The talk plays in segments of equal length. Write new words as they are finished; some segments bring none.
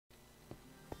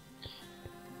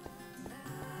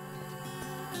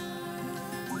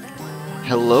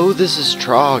Hello, this is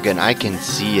Trog, and I can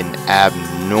see an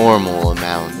abnormal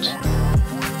amount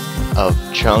of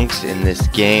chunks in this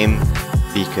game,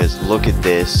 because look at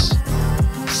this.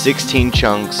 16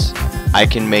 chunks, I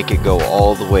can make it go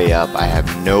all the way up, I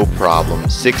have no problem.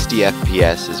 60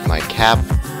 FPS is my cap,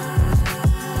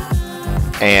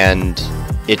 and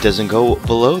it doesn't go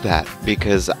below that,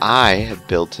 because I have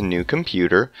built a new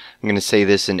computer. I'm going to say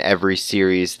this in every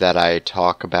series that I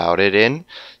talk about it in,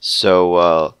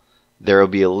 so there will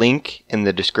be a link in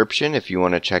the description if you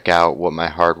want to check out what my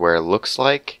hardware looks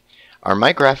like. Are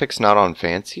my graphics not on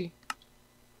fancy?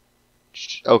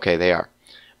 Okay, they are.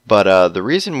 But the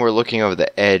reason we're looking over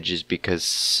the edge is because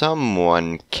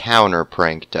someone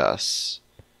counter-pranked us.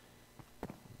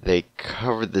 They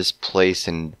covered this place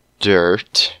in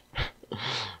dirt.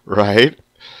 Right?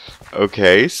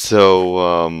 Okay,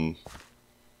 so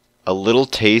a little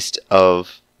taste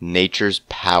of nature's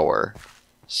power.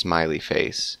 Smiley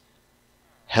face.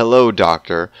 Hello,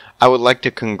 Doctor. I would like to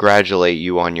congratulate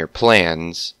you on your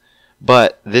plans,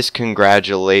 but this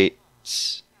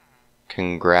congrats?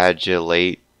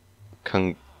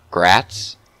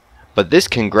 But this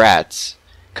congrats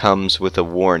comes with a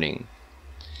warning.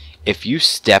 If you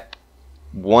step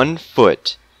 1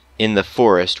 foot in the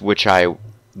forest which I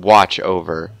watch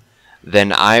over,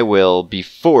 then I will be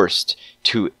forced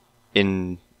to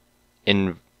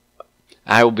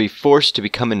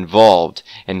become involved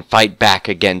and fight back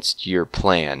against your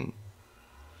plan.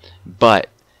 But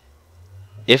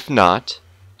if not,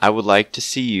 I would like to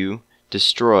see you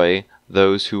destroy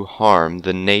those who harm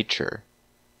the nature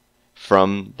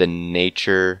from the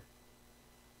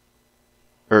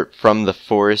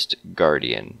forest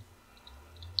guardian.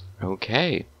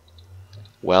 Okay.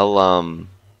 Well,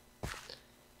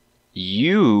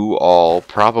 you all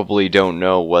probably don't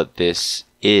know what this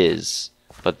is,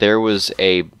 but there was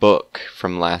a book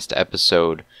from last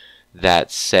episode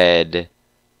that said,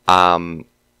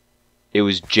 it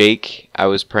was Jake. It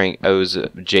was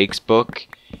Jake's book,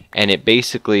 and it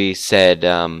basically said,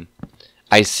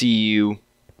 I see you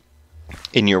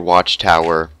in your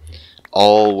watchtower,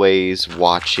 always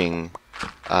watching,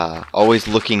 always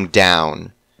looking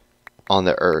down on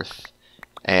the earth.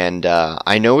 And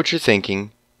I know what you're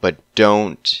thinking, but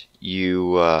don't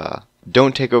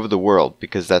take over the world,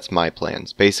 because that's my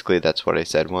plans. Basically, that's what I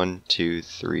said. 1, 2,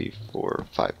 3, 4,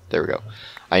 5. There we go.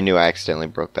 I knew I accidentally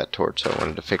broke that torch, so I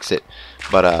wanted to fix it.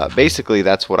 But basically,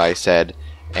 that's what I said.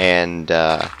 And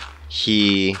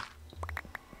he,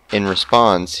 in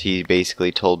response, he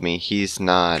basically told me he's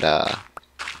not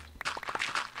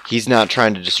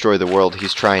trying to destroy the world.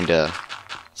 He's trying to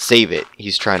save it.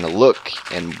 He's trying to look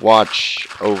and watch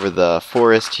over the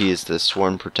forest. He is the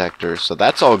sworn protector, so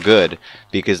that's all good,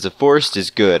 because the forest is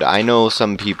good. I know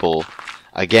some people,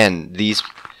 again, the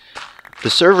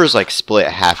server's like split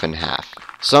half and half.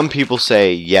 Some people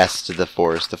say yes to the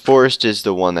forest. The forest is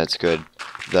the one that's good,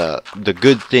 the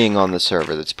good thing on the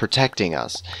server that's protecting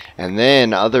us. And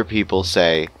then other people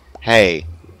say, hey,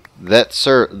 the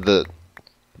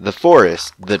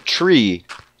forest, the tree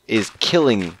is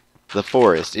killing the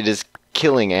forest. It is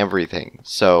killing everything.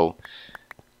 So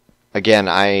again,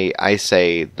 I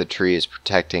say the tree is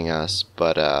protecting us,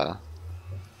 but the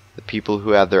people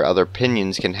who have their other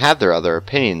opinions can have their other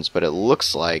opinions, but it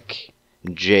looks like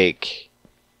Jake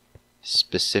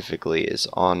specifically is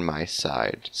on my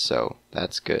side, so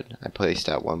that's good. I placed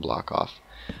that 1 block off.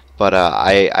 But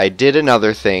I did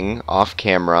another thing off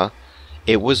camera.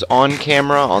 It was on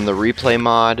camera on the replay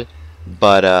mod,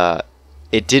 but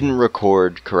it didn't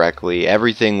record correctly.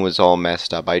 Everything was all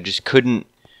messed up. I couldn't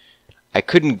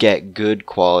get good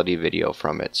quality video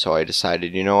from it. So I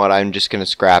decided, you know what, I'm just going to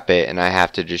scrap it, and I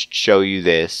have to just show you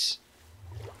this.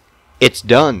 It's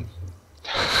done.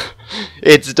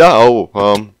 It's done.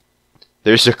 Oh,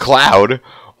 there's a cloud.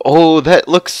 Oh, that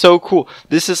looks so cool.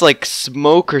 This is like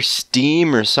smoke or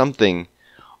steam or something.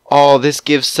 Oh, this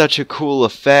gives such a cool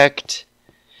effect.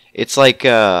 It's like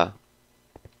you're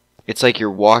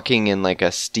walking in like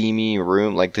a steamy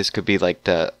room. Like this could be like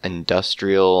the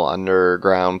industrial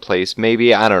underground place.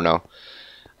 Maybe, I don't know.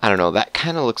 That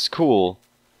kind of looks cool.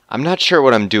 I'm not sure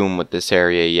what I'm doing with this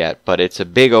area yet, but it's a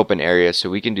big open area,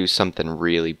 so we can do something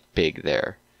really big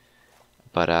there.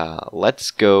 But let's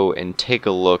go and take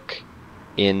a look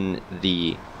in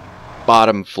the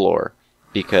bottom floor,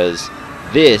 because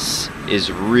this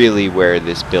is really where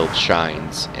this build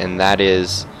shines, and that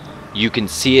is, you can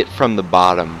see it from the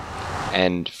bottom,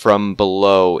 and from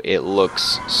below it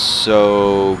looks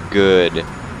so good.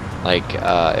 Like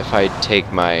if I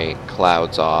take my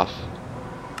clouds off,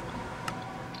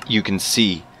 you can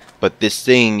see, but this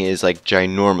thing is like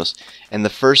ginormous. And the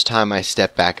first time I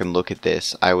stepped back and look at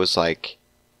this, I was like,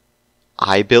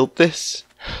 I built this.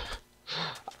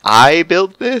 I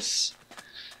built this.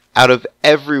 Out of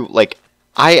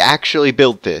I actually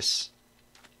built this.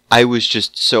 I was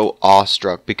just so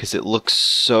awestruck because it looks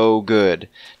so good.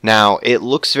 Now, it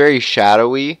looks very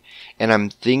shadowy, and I'm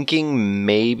thinking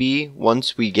maybe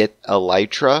once we get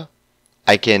elytra,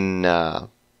 I can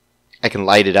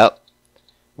light it up,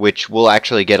 which we'll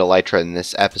actually get elytra in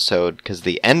this episode because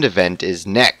the end event is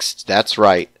next. That's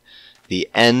right, the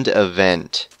end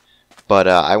event. But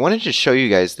I wanted to show you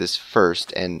guys this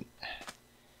first, and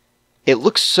it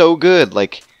looks so good.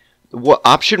 Like, what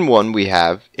option 1 we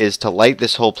have is to light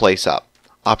this whole place up.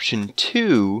 Option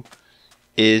 2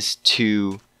 is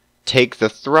to take the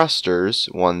thrusters,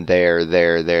 one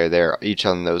there, each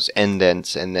on those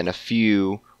indents, and then a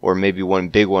few, or maybe one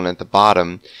big one at the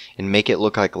bottom, and make it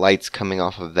look like lights coming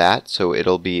off of that, so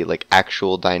it'll be like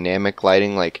actual dynamic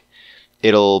lighting, like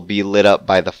it'll be lit up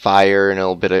by the fire, and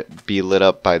it'll be lit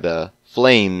up by the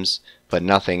flames, but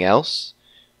nothing else.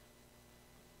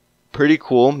 Pretty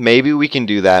cool. Maybe we can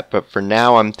do that, but for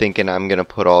now I'm thinking I'm gonna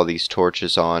put all these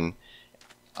torches on,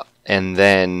 and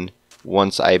then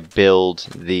once I build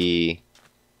the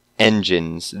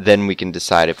engines, then we can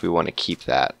decide if we want to keep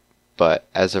that. But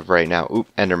as of right now, oop,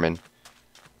 Enderman.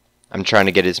 I'm trying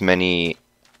to get as many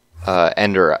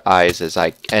ender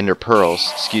pearls,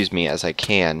 excuse me, as I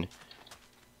can.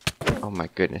 Oh my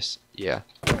goodness, yeah.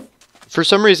 For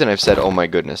some reason I've said oh my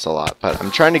goodness a lot, but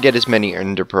I'm trying to get as many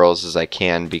ender pearls as I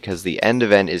can because the end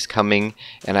event is coming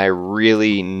and I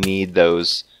really need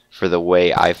those for the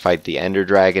way I fight the ender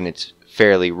dragon. It's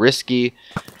fairly risky.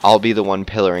 I'll be the one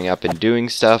pillaring up and doing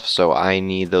stuff, so I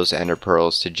need those ender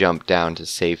pearls to jump down to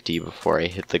safety before I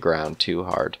hit the ground too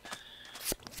hard.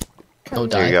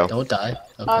 Don't There die. you go. Don't die.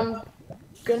 Okay. I'm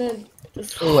gonna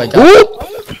just... Oh, I died.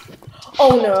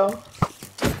 Oh no.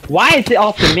 Why is it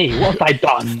after me? What have I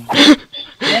done?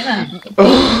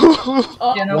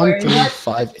 Oh, You know 1, where 3, you are?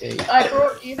 5, 8. I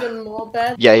brought even more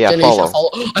beds. Yeah, Jenny, follow.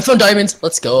 I found diamonds.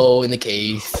 Let's go in the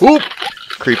cave. Oop!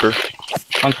 Creeper.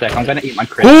 One sec, I'm gonna eat my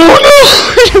crisp.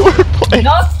 Oh no! We're playing,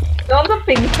 Not the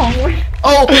ping pong.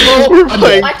 we're I'm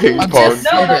playing dead. ping I'm pong.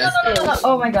 dead. No.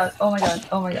 Oh my god. Oh my god.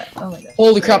 Oh my god. Oh my god.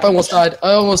 Holy crap, I almost died.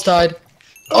 I almost died.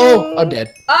 Oh, I'm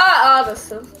dead. That's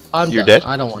so... You're dead?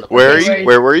 I don't want to. Where are you?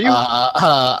 Where were you?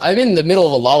 I'm in the middle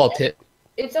of a lava pit.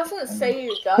 It doesn't say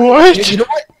you died. What? You know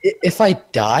what? If I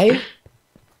die,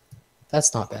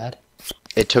 that's not bad.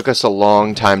 It took us a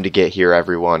long time to get here,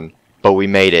 everyone, but we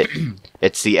made it.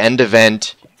 It's the end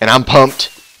event, and I'm pumped.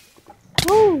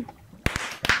 Woo.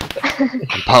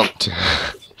 I'm pumped.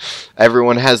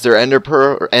 Everyone has their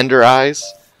ender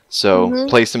eyes, so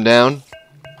place them down.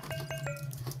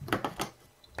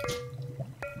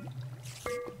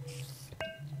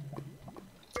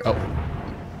 Oh.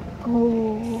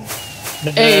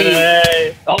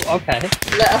 Hey. Oh, okay.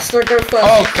 Let us go first.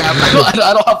 Oh crap!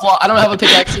 I don't have a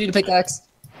pickaxe. I need a pickaxe.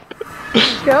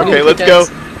 Go. Okay, let's go.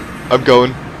 I'm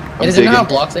going. I'm Does anyone have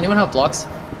blocks? Anyone have blocks?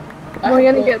 We're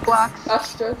gonna get blocks.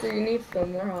 Astro, do you need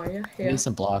them? Where are you? I Here. need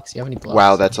some blocks. You have any blocks?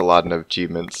 Wow, that's a lot of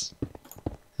achievements.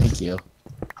 Thank you.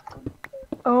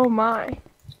 Oh my.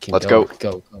 Okay, Let's go.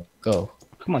 go. Go.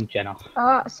 Come on, Jenna.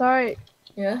 Sorry.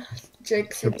 Yeah.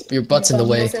 Jake's... Your butt's in the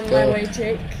way. What's in my Go. way,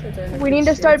 Jake? I don't know We if need you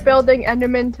to start see. building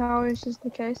Enderman towers just in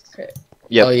case. Okay.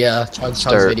 Yep. Oh yeah, Trog's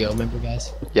Start. video. Remember,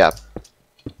 guys? Yeah.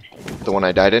 The one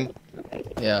I died in?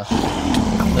 Yeah.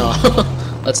 No.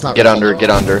 Let's not. Get under,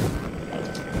 get under.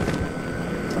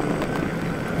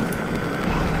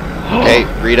 Hey,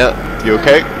 Rita, you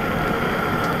okay?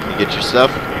 Can you get your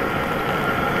stuff?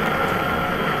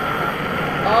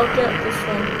 I'll get this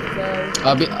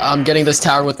one. So... I'm getting this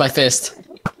tower with my fist.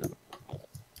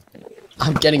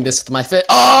 I'm getting this with my fist.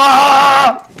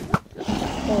 Ah!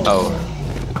 Oh.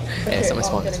 Yeah, someone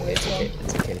spawned. I'm getting It's this okay. one.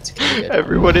 It's okay. It's okay. You're good.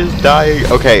 Everyone is dying.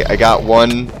 Okay, I got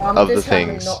one of the just happen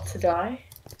things. not to die.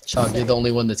 Chog, you're the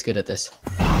only one that's good at this.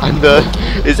 I'm the.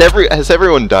 Has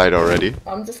everyone died already?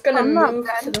 I'm just gonna I'm not move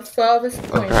dead. to the furthest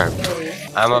point.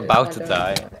 Okay. I'm about to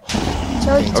die.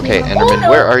 Okay, Enderman,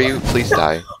 where are you? Please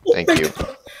die. Thank you.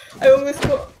 I almost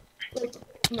got like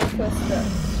my first step.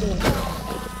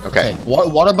 Okay.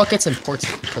 Water buckets and ports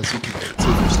because you can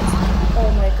save yourself.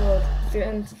 Oh my god, the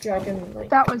end dragon like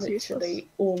That was literally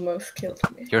almost killed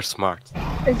me. You're smart.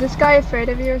 Is this guy afraid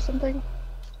of you or something?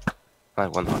 I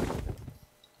one heart.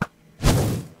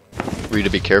 Rita,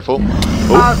 be careful.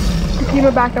 If you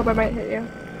move back up, I might hit you.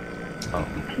 Oh.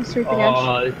 He's sweeping edge.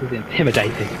 Oh, this is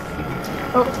intimidating.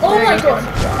 Oh there my you go.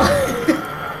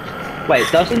 god! Wait,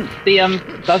 doesn't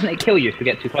it kill you if you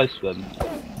get too close to them?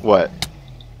 What?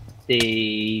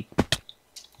 The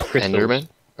crystals. Enderman?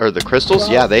 Or the crystals?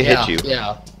 Well, Yeah, they hit you.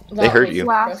 Yeah. They hurt you.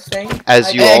 Interesting.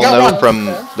 As you Hey, I all got know one. from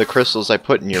the crystals I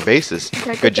put in your bases.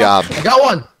 Okay, Good job. I got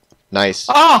one! Nice.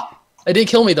 Ah! It didn't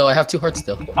kill me though, I have 2 hearts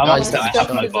still. I'm No, I My just- upset. I have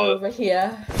stuff no is bow. over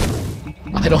here.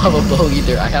 I don't have a bow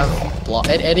either. I have block.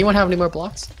 Anyone have any more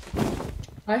blocks?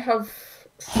 I have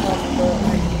some, but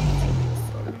I need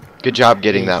some. Good job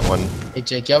getting that one. Hey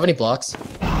Jake, you have any blocks?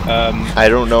 I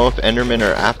don't know if Endermen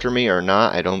are after me or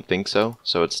not. I don't think so.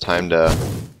 So it's time to...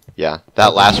 Yeah,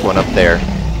 that last one up there.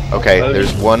 Okay,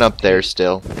 there's one up there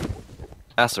still.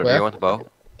 Aster, do Where? you want the bow?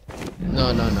 No.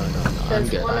 I'm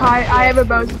good. I have a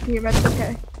bow team, it's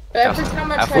okay. But every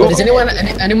time I Have try fun. to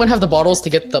Does anyone have the bottles to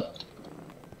get the?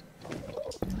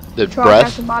 The Trog has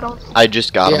breath, some bottles. I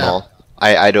just got them Yeah. all.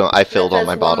 I filled all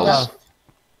my There's one bottles. left.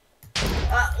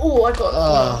 Oh, I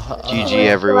got GG The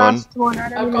everyone. last one, I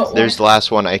don't I've even got see There's the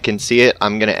last one. I can see it.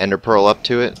 I'm gonna ender pearl up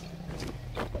to it.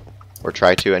 Or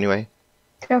try to anyway.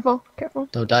 it. Careful.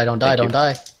 Don't die! Don't die! Thank Don't you.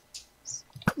 die!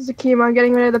 Zakima,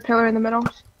 getting rid of the pillar in the middle.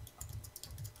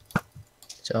 Good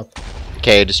job.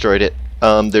 Okay, I destroyed it.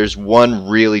 There's one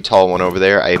really tall one over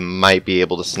there. I might be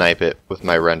able to snipe it with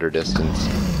my render distance.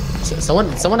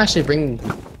 Someone actually bring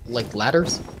like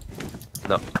ladders.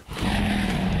 No.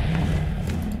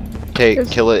 Okay, There's-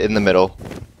 kill it in the middle.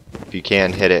 If you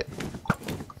can, hit it.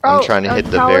 Oh, I'm trying to hit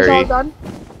the tower's all very... done?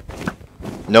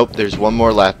 Nope, there's one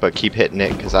more left, but keep hitting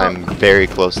it because I'm very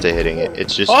close to hitting it.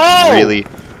 It's just Oh! really,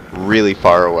 really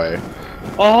far away.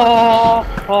 Oh,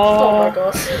 Oh my oh,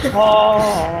 gosh.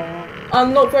 oh.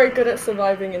 I'm not very good at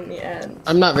surviving in the end.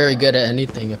 I'm not very good at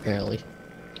anything apparently.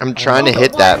 I'm trying to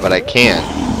hit that, but I can't.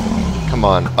 Come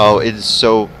on. Oh, it's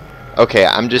so... Okay,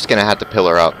 I'm just gonna have to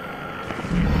pillar up.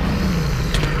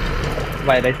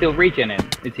 Wait, they still regening?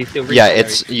 Is he still regening? Yeah,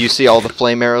 it's... You see all the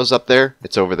flame arrows up there?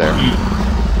 It's over there.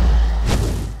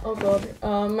 Oh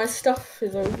god. My stuff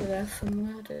is over there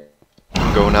somewhere.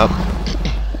 I'm going up.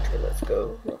 Okay, let's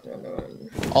go. Run.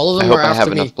 All of I them hope are I after have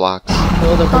me. enough blocks.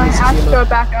 All of them Fine, from the Astro,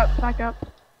 back up.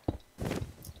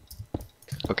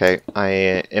 Okay,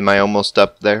 am I almost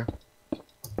up there?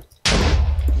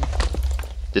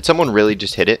 Did someone really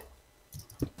just hit it?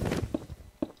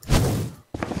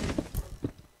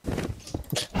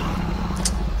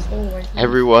 Oh my god.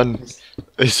 Everyone,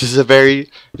 this is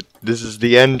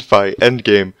the end fight, end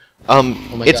game. Oh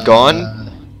my It's God,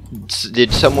 gone.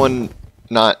 Did someone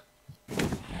not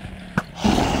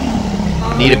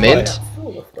need a mint?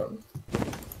 Full of them.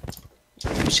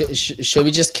 Should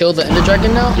we just kill the Ender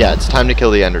Dragon now? Yeah, it's time to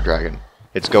kill the Ender Dragon.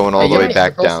 It's going all Hey, the you way have any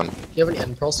back Ender down. Pearls? You have any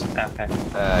Ender Pearls? You Okay.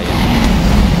 Yeah.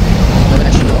 have an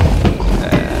extra bow?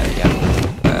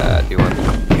 Yeah. Do you want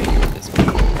this?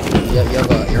 You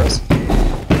have arrows?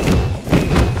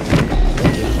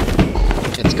 Thank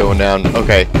you. It's going down.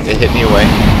 Okay, it hit me away.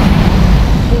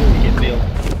 Get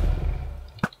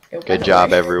Bill. Good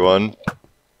job, everyone.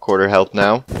 Quarter health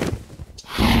now.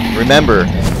 Remember,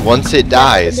 once it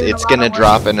dies, it's gonna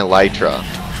drop an elytra.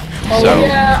 Oh So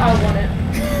yeah, I want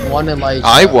it. One in like.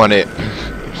 I want it.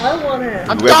 I want it.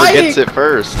 I'm Whoever dying! gets it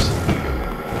first.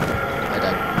 I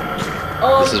died.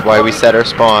 Oh, This is why we set our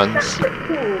spawns.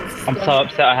 I'm so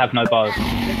upset I have no bow.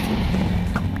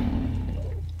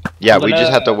 Yeah, we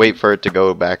just have to wait for it to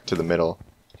go back to the middle.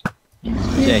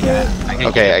 Yeah. I can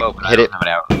Okay, get I the bow, but hit I it. don't have an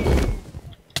arrow.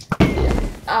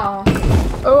 Ah,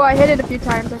 Oh, I hit it a few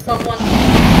times. I thought. someone.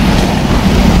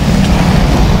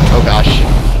 Oh gosh.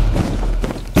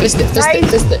 Fist it, Nice.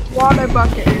 fist it. Water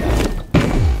bucket.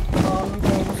 Oh my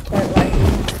god, it's quite like.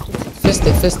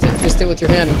 Fist it with your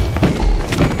hand.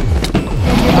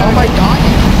 Oh my god!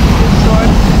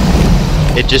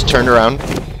 Sword. It just turned around.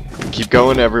 Keep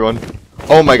going, everyone.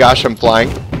 Oh my gosh, I'm flying.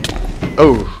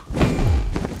 Oh.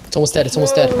 It's almost dead, it's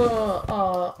almost dead.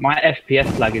 My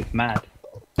FPS lag is mad.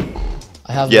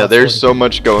 I have Yeah, about there's 40. so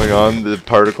much going on. The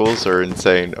particles are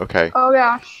insane. Okay. Oh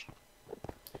gosh.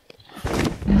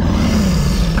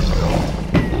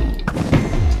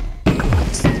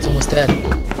 It's almost dead.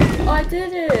 I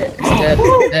did it. It's dead.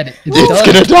 It's dead. It's It's done.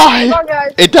 gonna die! Come on,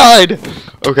 guys. It died!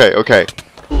 Okay.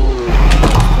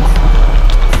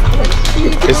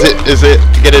 Is it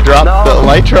gonna drop the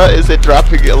elytra? Is it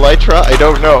dropping elytra? I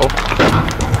don't know.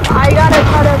 I got a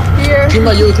ton of fear.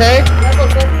 Kima, you okay?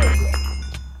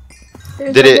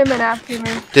 There's Did it- Enderman after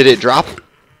me. Did it drop?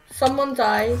 Someone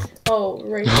died. Oh,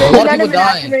 right. A There's lot an of people Enderman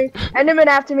after dying. me. Enderman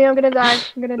after me. I'm gonna die.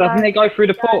 Doesn't it go through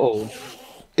the portal?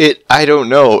 I don't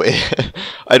know.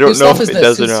 I don't Whose know stuff if is it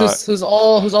this? does or not.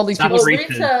 Who's all these people? That's Well, Reese's.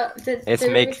 Rita It's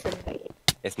did mixed. Reese's.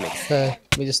 It's mixed. Okay,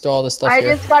 we just throw all this stuff I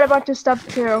here. just got a bunch of stuff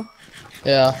too.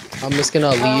 Yeah, I'm just gonna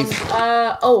leave.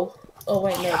 Oh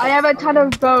wait, no. I have a ton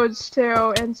of bows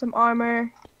too and some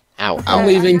armor. Ow, I'm ow.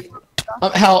 leaving.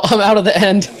 I'm out of the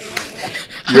end.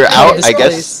 You're I'm out, this I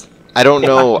guess. place. I don't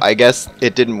know. I guess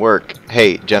it didn't work.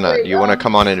 Hey, Jenna, Wait, do you want to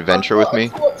come on an adventure with me?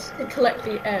 To collect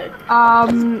the egg.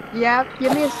 Yeah,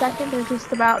 give me a second. There's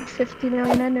just about 50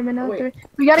 million endermen out Wait. there.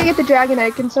 We gotta get the dragon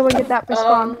egg. Can someone get that for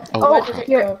spawn? Where did it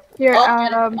here, go? here, Oh,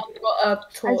 I I've got a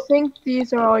torch. think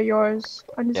these are all yours.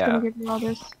 I'm just Yeah. gonna give you all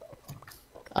this.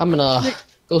 I'm gonna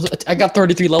go. I got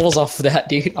 33 levels off of that,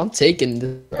 dude. I'm taking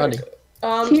this running.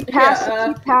 Keep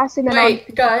passing it on.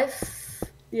 Wait, guys.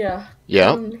 Yeah.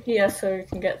 Yeah. Come here so you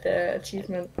can get the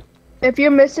achievement. If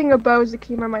you're missing a bow,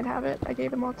 Zakima might have it. I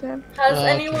gave them all to him. Has Okay.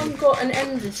 anyone got an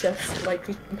ender chest? Like,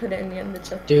 we can put it in the ender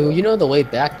chest. Dude, you know the way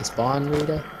back to spawn,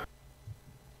 Rita?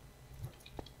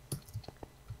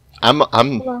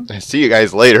 I see you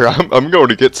guys later. I'm going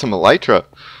to get some elytra.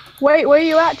 Wait, where are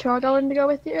you at, Trog? I wanted to go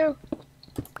with you.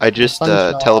 I just Fun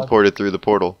job. teleported through the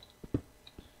portal.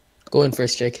 Go in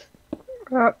first, Jake.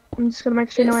 I'm just gonna make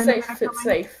sure no It's one. safe, it's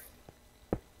safe.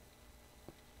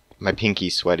 My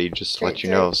pinky's sweaty, just to let Okay,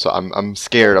 you know. So I'm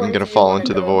scared. I'm Where gonna do you fall wanna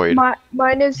into the go? void.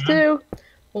 Mine is too.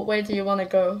 What way do you want to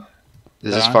go?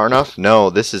 Is this far enough? No,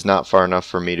 this is not far enough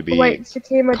for me to be. Wait,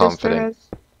 Zakima just confident. is.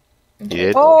 You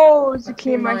did? Oh,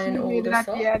 Zakima, Mine you all made it this at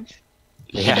up. the edge.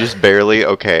 You just barely.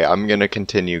 Okay, I'm gonna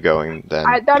continue going then.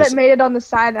 I thought 'cause- it made it on the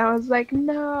side. I was like,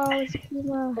 no,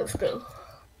 Zakima. Let's go.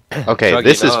 Okay, Trog,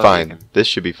 this you is know, fine. you can- This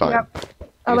should be fine. Yep.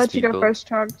 I'll Use let you go people. first,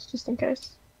 Trog, just in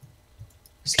case.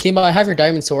 Skima, I have your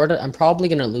diamond sword. I'm probably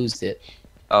gonna lose it.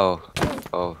 Oh,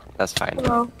 that's fine.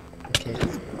 Hello. Okay.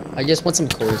 I just want some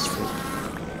cores fruit.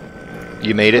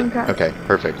 You made it? Okay. Okay,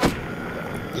 perfect.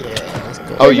 Yeah, let's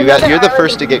go. Oh, There's you're the another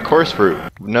first to island. get course fruit.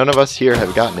 None of us here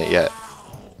have gotten it yet.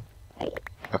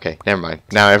 Okay, never mind.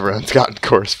 Now everyone's gotten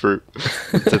course fruit.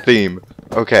 It's a theme.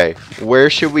 Okay, where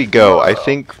should we go? I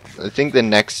think the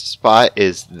next spot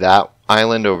is that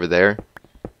island over there.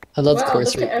 I love the Wow,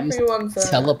 cores look fruit. at You just everyone's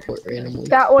teleport randomly.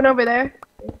 That one over there.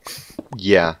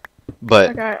 Yeah, but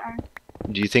Okay.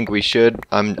 do you think we should?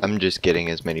 I'm just getting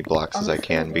as many blocks as I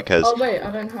can because Oh wait, I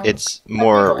don't have. it's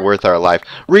more worth our life.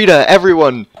 Rita,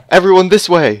 everyone, this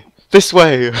way, this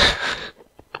way.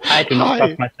 I do not Hi.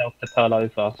 trust myself to pearl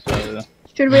over, so...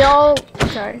 Should we all?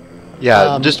 Okay. Yeah,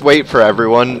 Um, just wait for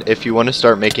everyone. If you want to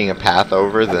start making a path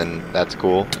over, then that's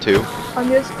cool too. I'm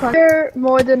just there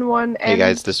more than one. Hey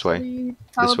guys, this way. NC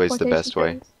This way's the best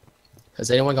way. teleportation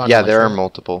Has anyone gone? Yeah, to there are Elytra?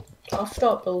 multiple. I'll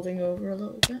start building over a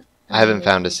little bit. I haven't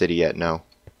found a city yet, no.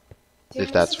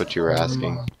 If that's what you were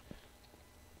asking. things.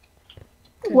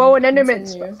 Whoa, an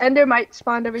Continue. Endermite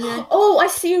spawned over here. Oh, I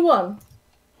see one.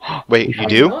 Wait, you I mean,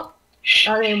 do? what?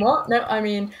 I mean what? No, I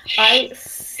mean I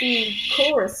see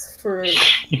chorus fruit.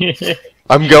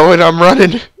 I'm going, I'm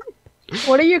running.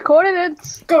 What are your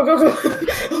coordinates? Go, go, go!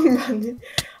 I'm running.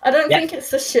 I don't Yeah. think it's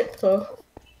the ship though.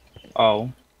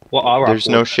 Oh. What are our There's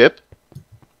no ship?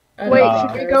 I don't Wait, think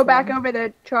should we there go is back one. over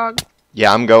there, Trog?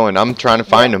 Yeah, I'm going. I'm trying to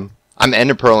find them. I'm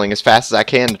ender pearling as fast as I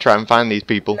can to try and find these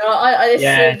people. No, I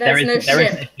Yeah, see there's no there ship.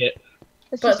 isn't a ship.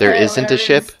 It's But just There there isn't a is.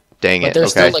 ship? Dang But it,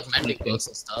 there's okay. still like magic books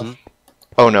and stuff. Hmm?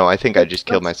 Oh no, I think I just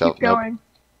killed let's myself. Keep Nope. going.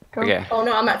 Go. Okay. Oh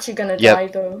no, I'm actually gonna Yep. die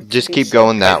though. Just to keep be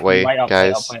going safe. that way, Wait up,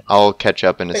 guys. wait up. I'll catch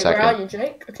up in a Wait, where are second. you,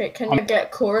 Jake? Okay, can you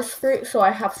get chorus fruit so I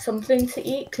have something to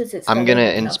eat? Cause it's. I'm gonna gonna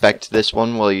be enough. inspect this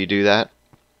one while you do that.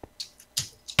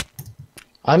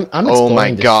 I'm Oh my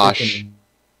exploring this gosh. freaking-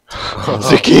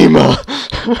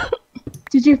 Zakima!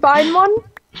 Did you find one?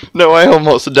 No, I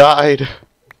almost died.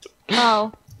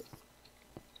 Oh.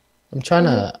 I'm trying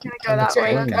to. Can I go that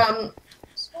way? Jake,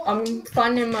 I'm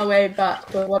finding my way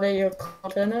back, but what are your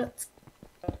coordinates?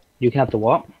 You can have the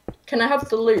what? Can I have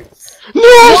the loot?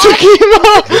 No,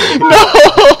 Zakima!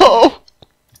 No!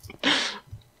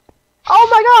 Oh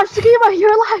my gosh, Zakima,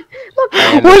 you're alive!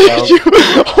 Look, What did you?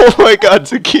 Oh my God,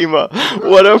 Zakima!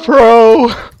 What a pro!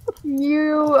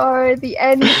 you are the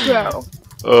end pro.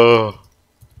 Oh.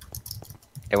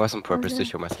 It was on purpose to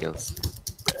show my skills.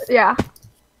 Yeah,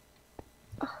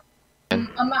 I'm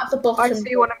at the I bottom.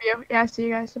 see one of you. Yeah, I see you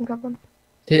guys. I'm coming.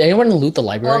 Did anyone loot the I'll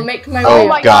library? make my Oh way.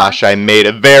 my gosh, I made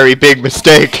a very big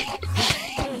mistake.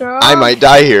 I might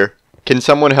die here. Can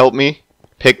someone help me?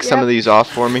 Pick some Yep. of these off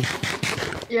for me?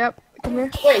 Yep, come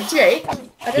here. Wait, Jake. I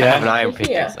don't Yeah. I have an think iron you're here.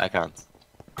 pickaxe, I can't.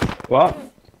 What?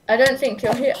 I don't think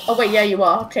you're here. Oh wait, yeah, you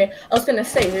are. Okay, I was gonna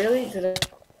say, really?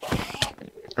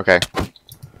 Okay.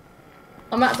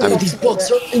 I'm at the Dude, bottom these of books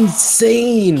it. are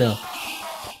insane.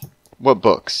 What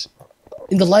books?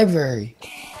 In the library.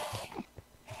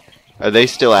 Are they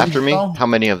still after me? Oh. How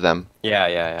many of them?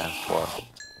 Yeah, 4.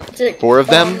 Jake, 4 of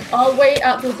them? I'll wait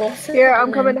at the bottom. Here, I'm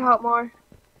and coming to then help more.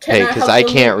 can Hey, I 'cause have I the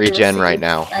can't loot you regen right received?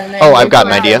 now. And then Oh, I've you got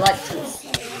an go idea. out like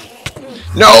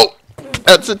this. No!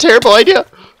 That's a terrible idea!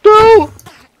 No!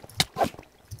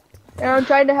 And I'm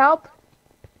trying to help.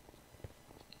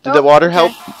 Did the water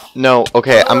help? No.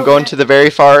 Okay, I'm going to the very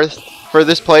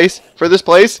furthest place.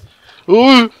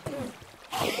 Ooh.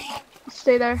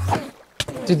 Stay there.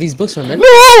 Dude, these books are meant.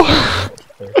 No!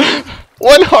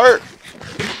 One heart.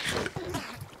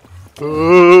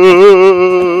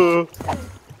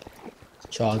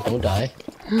 Trog, don't die.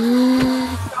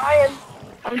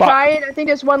 I'm trying. I think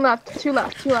there's one left. Two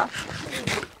left.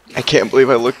 I can't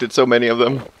believe I looked at so many of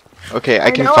them. Okay,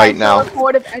 I can know fight I now. saw a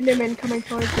horde of Endermen coming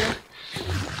towards you.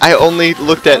 I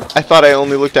thought I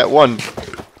only looked at one.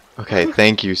 Okay,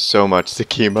 thank you so much,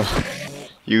 Sakima.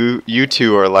 You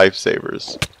two are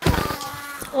lifesavers.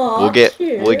 Aw, We'll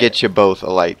cute. get you both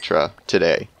elytra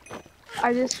today.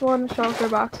 I just want shulker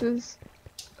boxes.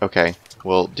 Okay.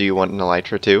 Well, do you want an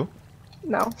elytra too?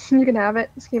 No, you can have it.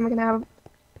 Schema can have it.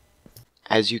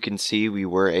 As you can see, we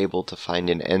were able to find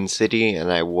an end city,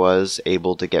 and I was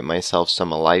able to get myself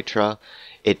some elytra.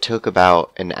 It took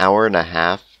about an hour and a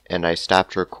half, and I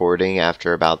stopped recording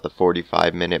after about the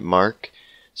 45-minute mark.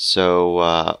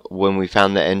 So when we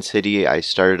found the end city, I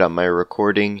started up my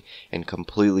recording and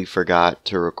completely forgot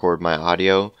to record my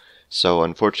audio. So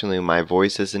unfortunately my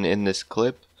voice isn't in this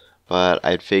clip, but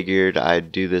I figured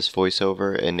I'd do this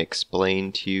voiceover and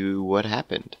explain to you what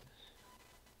happened.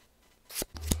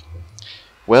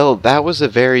 Well, that was a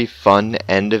very fun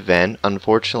end event.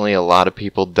 Unfortunately, a lot of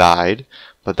people died,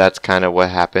 but that's kind of what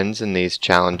happens in these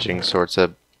challenging sorts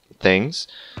of things.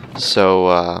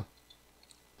 So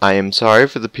I am sorry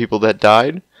for the people that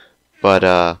died, but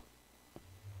I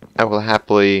will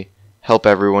happily help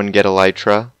everyone get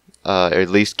elytra, or at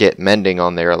least get mending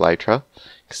on their elytra,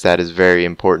 because that is very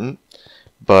important.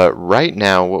 But right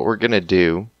now, what we're going to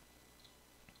do,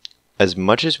 as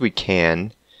much as we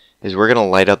can, is we're going to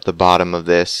light up the bottom of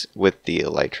this with the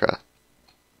elytra.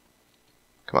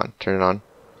 Come on, turn it on.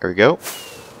 There we go.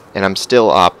 And I'm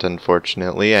still opt,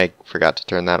 unfortunately. I forgot to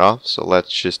turn that off, so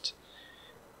let's just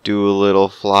do a little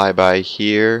flyby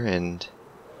here and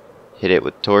hit it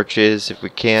with torches if we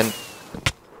can.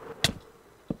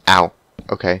 Ow.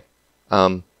 Okay.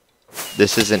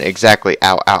 This isn't exactly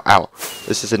ow.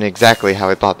 This isn't exactly how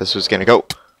I thought this was gonna go.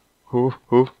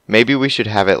 Maybe we should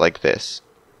have it like this.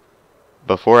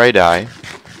 Before I die,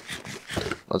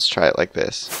 let's try it like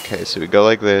this. Okay, so we go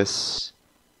like this.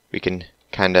 We can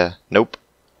kinda, nope.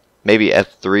 Maybe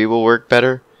F3 will work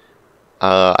better.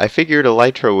 I figured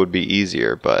elytra would be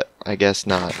easier, but I guess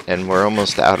not. And we're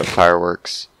almost out of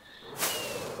fireworks.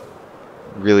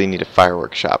 Really need a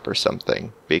fireworks shop or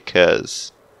something,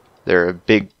 because they're a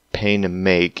big pain to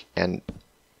make, and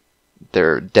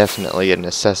they're definitely a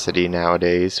necessity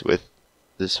nowadays with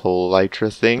this whole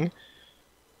elytra thing.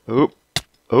 Oop.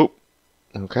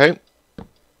 Okay.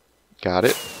 Got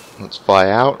it. Let's fly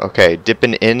out. Okay,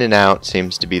 dipping in and out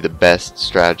seems to be the best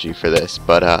strategy for this,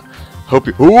 but hope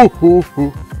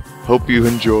you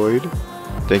enjoyed.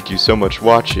 Thank you so much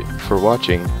for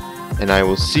watching, and I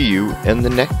will see you in the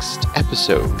next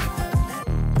episode.